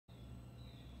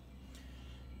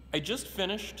I just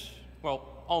finished,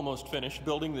 well, almost finished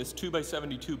building this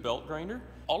 2x72 belt grinder.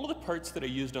 All of the parts that I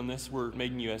used on this were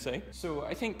made in USA, so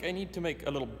I think I need to make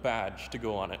a little badge to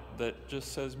go on it that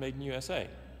just says made in USA.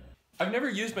 I've never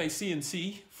used my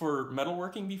CNC for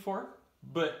metalworking before,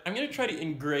 but I'm gonna try to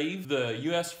engrave the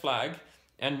US flag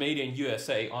and made in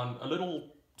USA on a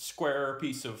little square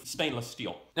piece of stainless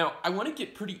steel. Now, I want to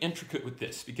get pretty intricate with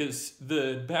this because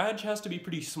the badge has to be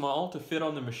pretty small to fit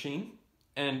on the machine,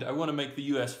 and I want to make the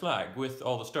US flag with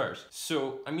all the stars.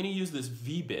 So I'm going to use this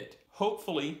V-bit.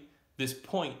 Hopefully this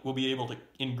point will be able to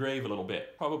engrave a little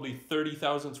bit, probably 30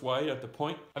 thousandths wide at the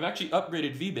point. I've actually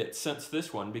upgraded V-bits since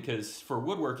this one because for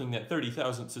woodworking that 30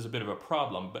 thousandths is a bit of a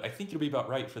problem, but I think it'll be about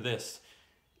right for this.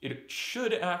 It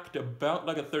should act about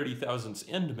like a 30 thousandths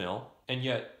end mill, and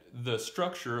yet the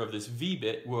structure of this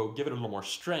V-bit will give it a little more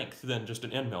strength than just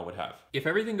an end mill would have. If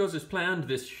everything goes as planned,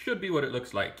 this should be what it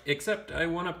looks like, except I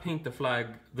want to paint the flag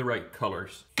the right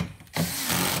colors.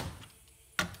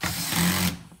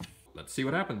 Let's see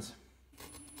what happens.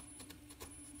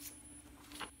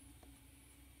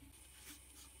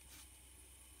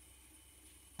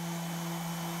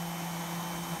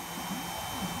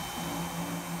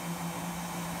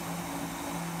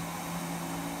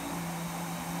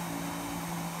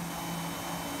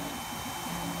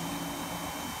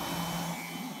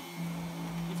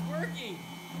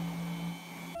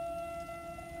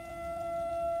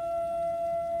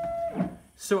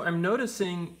 So I'm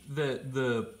noticing that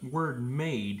the word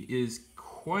made is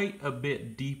quite a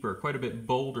bit deeper, quite a bit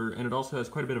bolder, and it also has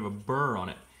quite a bit of a burr on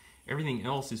it. Everything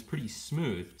else is pretty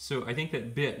smooth. So I think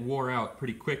that bit wore out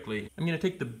pretty quickly. I'm gonna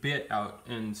take the bit out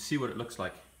and see what it looks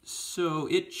like. So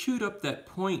it chewed up that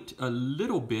point a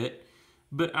little bit,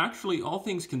 but actually all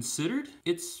things considered,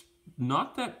 it's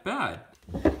not that bad.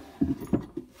 There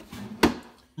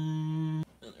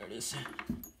it is.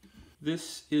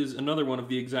 This is another one of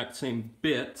the exact same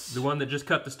bits. The one that just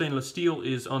cut the stainless steel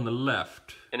is on the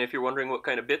left. And if you're wondering what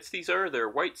kind of bits these are, they're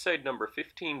Whiteside number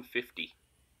 1550.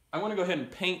 I want to go ahead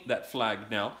and paint that flag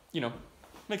now. You know,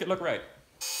 make it look right.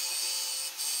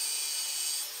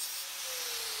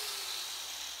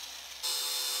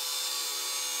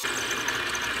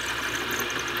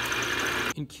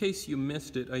 In case you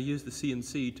missed it, I used the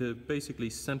CNC to basically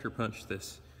center punch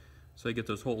this, so I get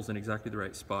those holes in exactly the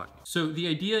right spot. So the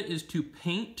idea is to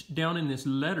paint down in this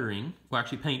lettering, well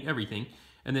actually paint everything,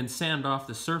 and then sand off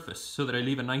the surface so that I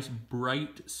leave a nice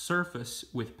bright surface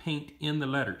with paint in the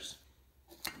letters.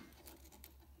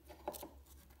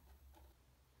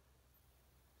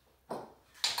 I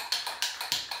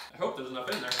hope there's enough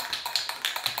in there.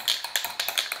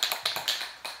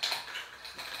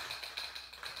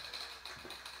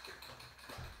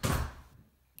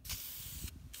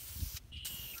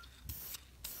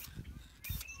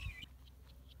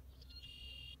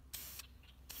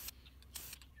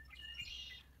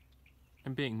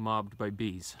 I'm being mobbed by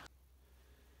bees.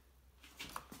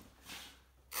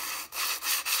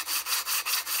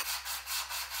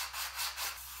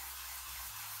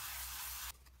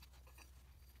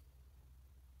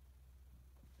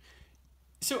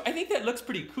 So I think that looks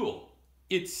pretty cool.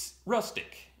 It's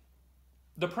rustic.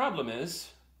 The problem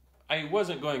is, I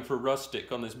wasn't going for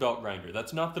rustic on this belt grinder.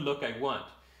 That's not the look I want.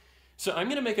 So I'm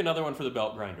gonna make another one for the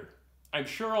belt grinder. I'm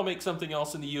sure I'll make something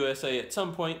else in the USA at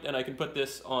some point and I can put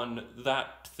this on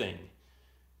that thing.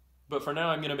 But for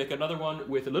now I'm gonna make another one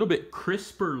with a little bit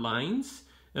crisper lines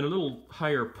and a little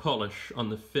higher polish on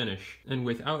the finish and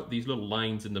without these little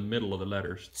lines in the middle of the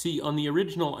letters. See, on the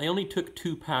original I only took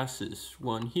 2 passes,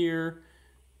 one here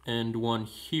and one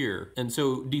here. And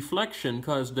so deflection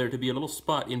caused there to be a little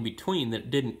spot in between that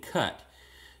didn't cut.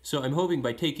 So I'm hoping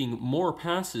by taking more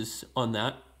passes on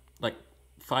that, like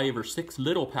 5 or 6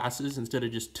 little passes instead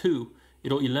of just 2,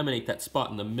 it'll eliminate that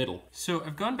spot in the middle. So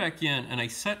I've gone back in and I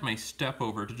set my step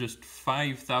over to just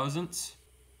 5 thousandths.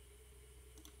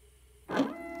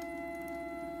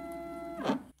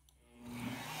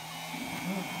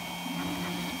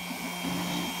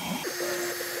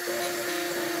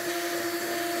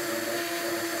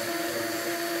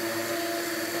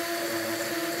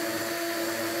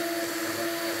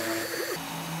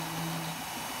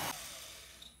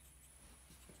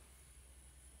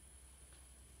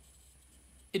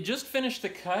 It just finished the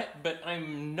cut, but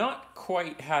I'm not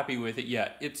quite happy with it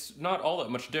yet. It's not all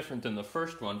that much different than the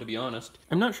first one, to be honest.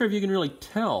 I'm not sure if you can really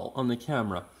tell on the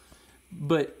camera,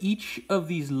 but each of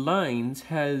these lines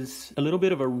has a little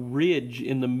bit of a ridge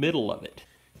in the middle of it.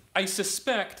 I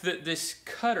suspect that this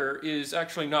cutter is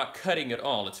actually not cutting at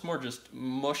all. It's more just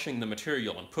mushing the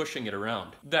material and pushing it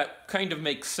around. That kind of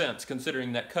makes sense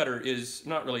considering that cutter is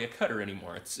not really a cutter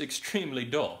anymore. It's extremely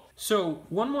dull. So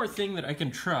one more thing that I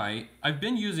can try, I've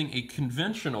been using a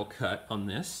conventional cut on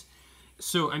this.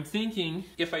 So I'm thinking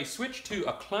if I switch to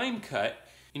a climb cut,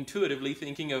 intuitively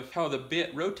thinking of how the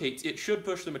bit rotates, it should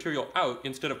push the material out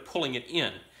instead of pulling it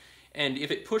in. And if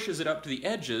it pushes it up to the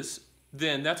edges,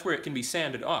 then that's where it can be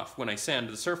sanded off when I sand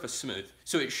the surface smooth.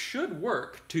 So it should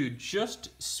work to just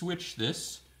switch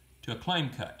this to a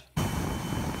climb cut.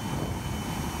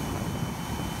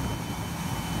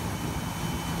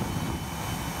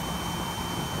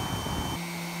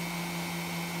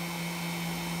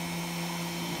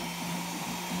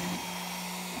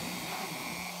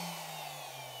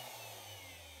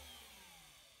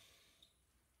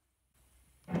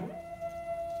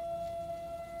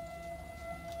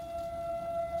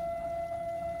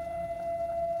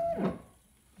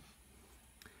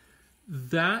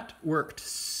 That worked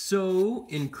so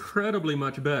incredibly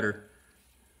much better.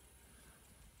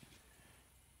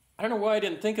 I don't know why I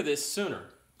didn't think of this sooner.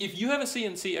 If you have a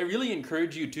CNC, I really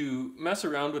encourage you to mess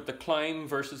around with the climb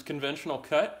versus conventional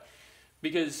cut,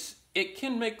 because it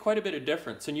can make quite a bit of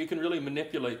difference and you can really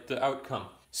manipulate the outcome.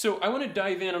 So I want to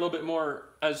dive in a little bit more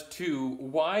as to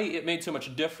why it made so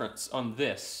much difference on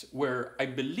this, where I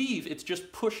believe it's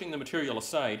just pushing the material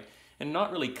aside and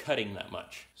not really cutting that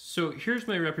much. So here's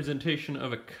my representation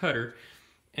of a cutter,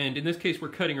 and in this case we're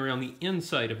cutting around the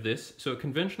inside of this. So a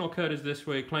conventional cut is this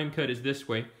way, climb cut is this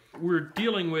way. We're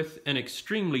dealing with an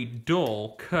extremely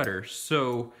dull cutter,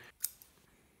 so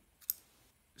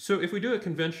if we do a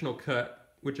conventional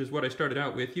cut, which is what I started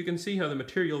out with, you can see how the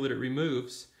material that it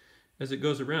removes as it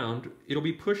goes around, it'll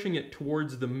be pushing it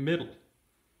towards the middle.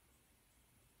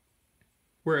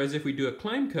 Whereas if we do a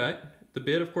climb cut, the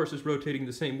bit, of course, is rotating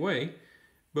the same way,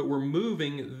 but we're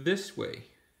moving this way.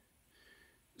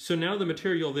 So now the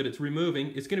material that it's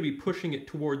removing is going to be pushing it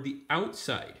toward the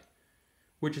outside,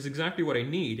 which is exactly what I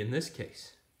need in this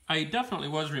case. I definitely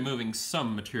was removing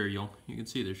some material. You can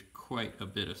see there's quite a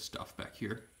bit of stuff back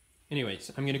here.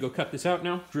 Anyways, I'm going to go cut this out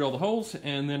now, drill the holes,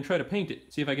 and then try to paint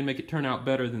it. See if I can make it turn out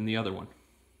better than the other one.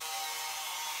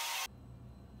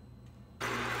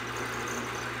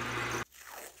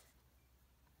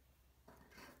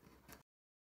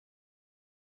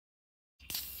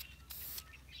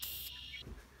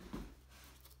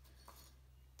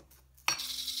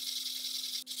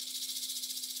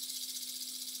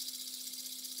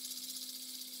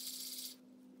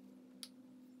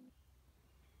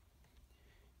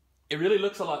 It really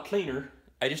looks a lot cleaner.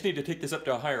 I just need to take this up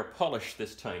to a higher polish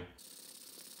this time.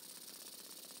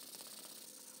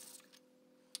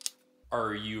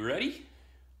 Are you ready?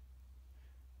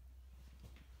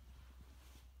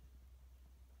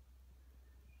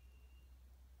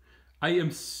 I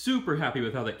am super happy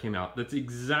with how that came out. That's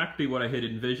exactly what I had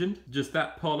envisioned. Just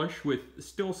that polish with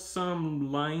still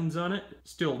some lines on it,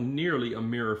 still nearly a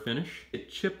mirror finish. It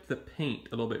chipped the paint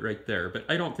a little bit right there, but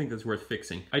I don't think that's worth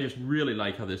fixing. I just really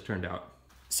like how this turned out.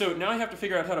 So now I have to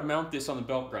figure out how to mount this on the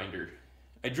belt grinder.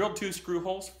 I drilled 2 screw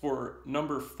holes for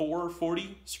number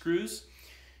 440 screws,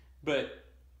 but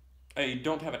I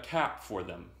don't have a tap for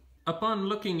them. Upon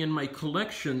looking in my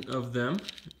collection of them,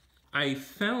 I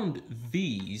found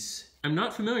these. I'm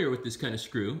not familiar with this kind of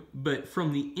screw, but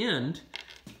from the end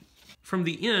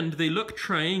they look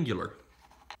triangular.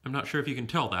 I'm not sure if you can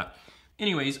tell that.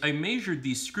 Anyways, I measured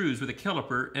these screws with a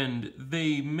caliper and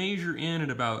they measure in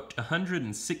at about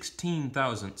 116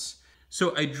 thousandths.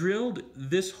 So I drilled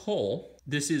this hole,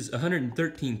 this is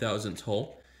 113 thousandths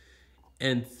hole,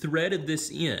 and threaded this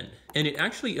in. And it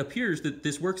actually appears that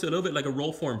this works a little bit like a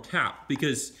roll form tap,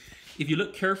 because if you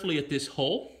look carefully at this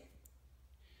hole,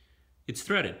 it's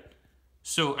threaded.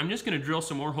 So I'm just going to drill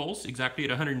some more holes exactly at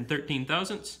 113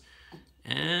 thousandths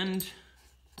and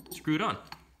screw it on.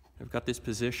 I've got this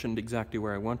positioned exactly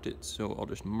where I want it, so I'll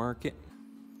just mark it.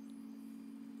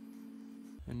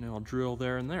 And now I'll drill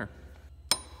there and there.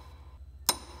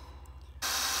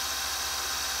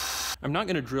 I'm not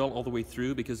going to drill all the way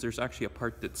through because there's actually a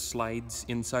part that slides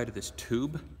inside of this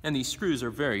tube. And these screws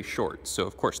are very short, so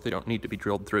of course they don't need to be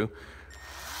drilled through.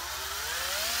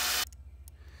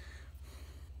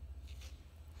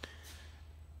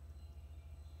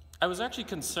 I was actually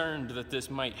concerned that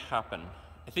this might happen.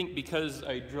 I think because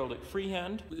I drilled it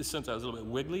freehand, since I was a little bit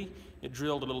wiggly, it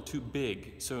drilled a little too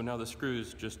big, so now the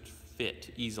screws just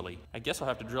fit easily. I guess I'll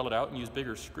have to drill it out and use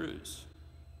bigger screws.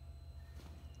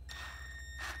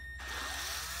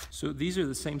 So these are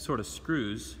the same sort of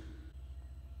screws.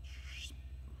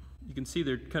 You can see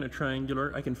they're kind of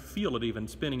triangular. I can feel it even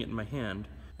spinning it in my hand.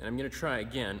 And I'm going to try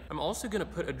again. I'm also going to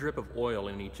put a drip of oil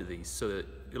in each of these so that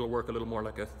it'll work a little more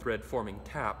like a thread forming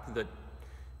tap that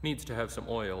needs to have some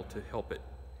oil to help it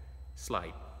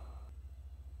slide.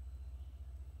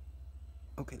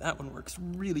 Okay, that one works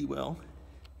really well.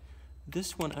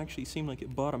 This one actually seemed like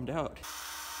it bottomed out.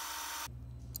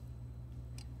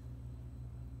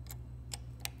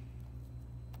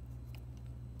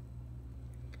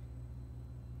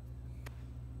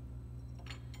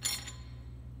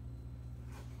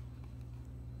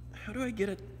 How do I get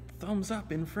a thumbs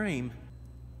up in frame?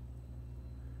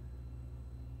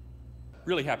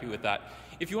 Really happy with that.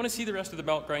 If you want to see the rest of the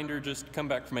belt grinder, just come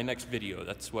back for my next video.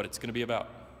 That's what it's going to be about,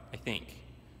 I think.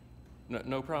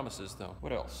 No promises, though.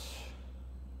 What else?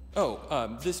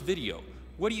 Oh, this video.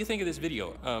 What do you think of this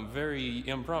video? Very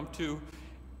impromptu.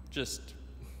 Just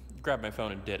grabbed my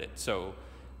phone and did it. So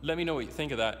let me know what you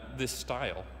think of that, this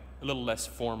style. A little less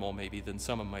formal, maybe, than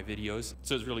some of my videos.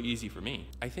 So it's really easy for me.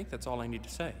 I think that's all I need to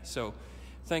say. So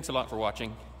thanks a lot for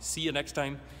watching. See you next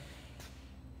time.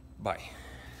 Bye.